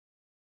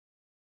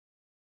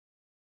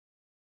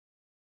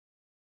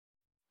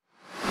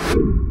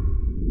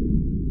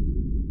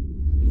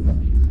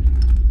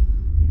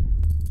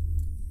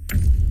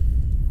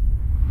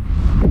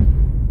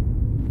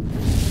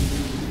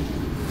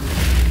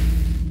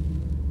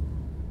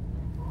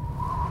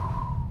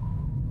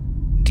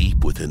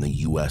Deep within the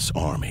U.S.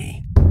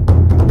 Army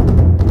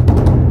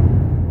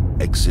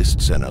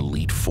exists an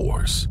elite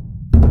force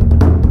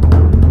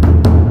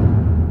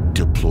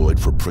deployed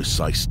for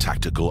precise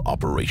tactical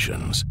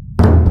operations.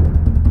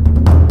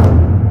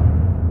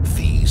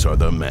 These are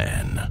the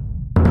men.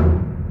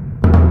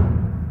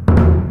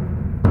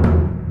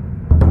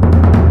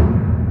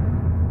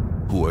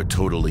 Who are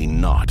totally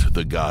not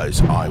the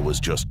guys I was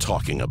just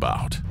talking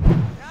about.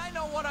 I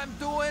know what I'm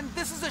doing.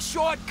 This is a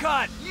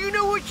shortcut. You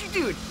know what you're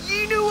doing.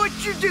 You know what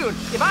you're doing.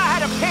 If I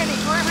had a penny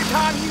for every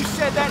time you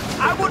said that,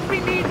 I wouldn't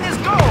be needing this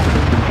gold.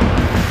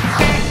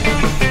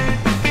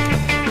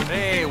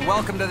 Hey,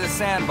 welcome to the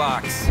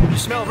sandbox. You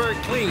smell very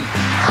clean.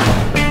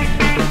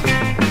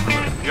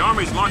 The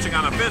Army's launching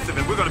an offensive,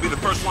 and we're going to be the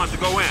first ones to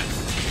go in.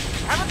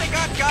 Haven't they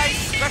got guys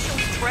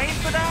specially trained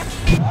for that?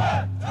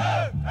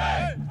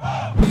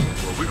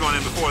 Well, we're going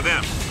in before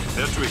them.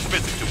 They're too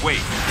expensive to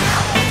wait.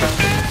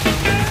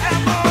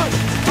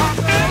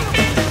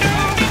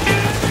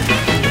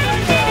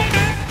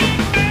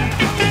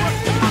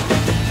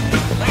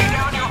 Lay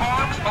down your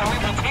arms, or we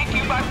will take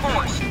you by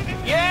force.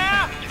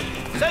 Yeah?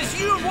 Says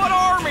you and what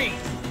army?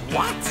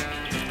 What?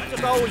 I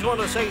just always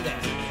wanted to say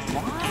that.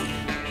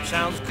 What?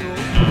 Sounds cool.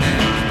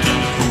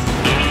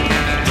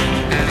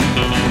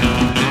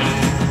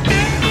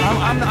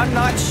 I'm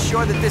not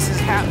sure that this is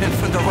happening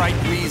for the right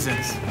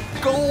reasons.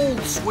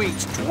 Gold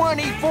sweets,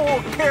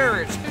 24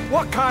 carats.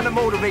 What kind of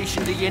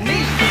motivation do you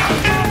need?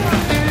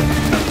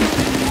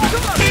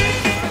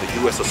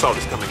 The U.S. assault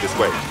is coming this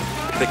way.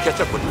 If they catch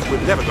up with us,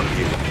 we're never going to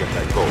be able to get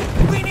that gold.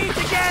 We need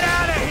to get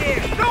out of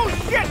here! No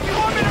shit! You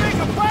want me to make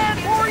a plan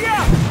for you?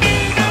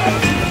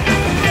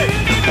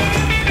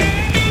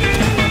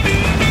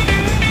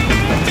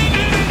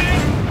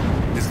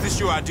 Is this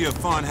your idea of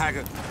fun,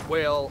 Haggard?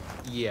 Well,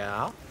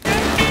 yeah.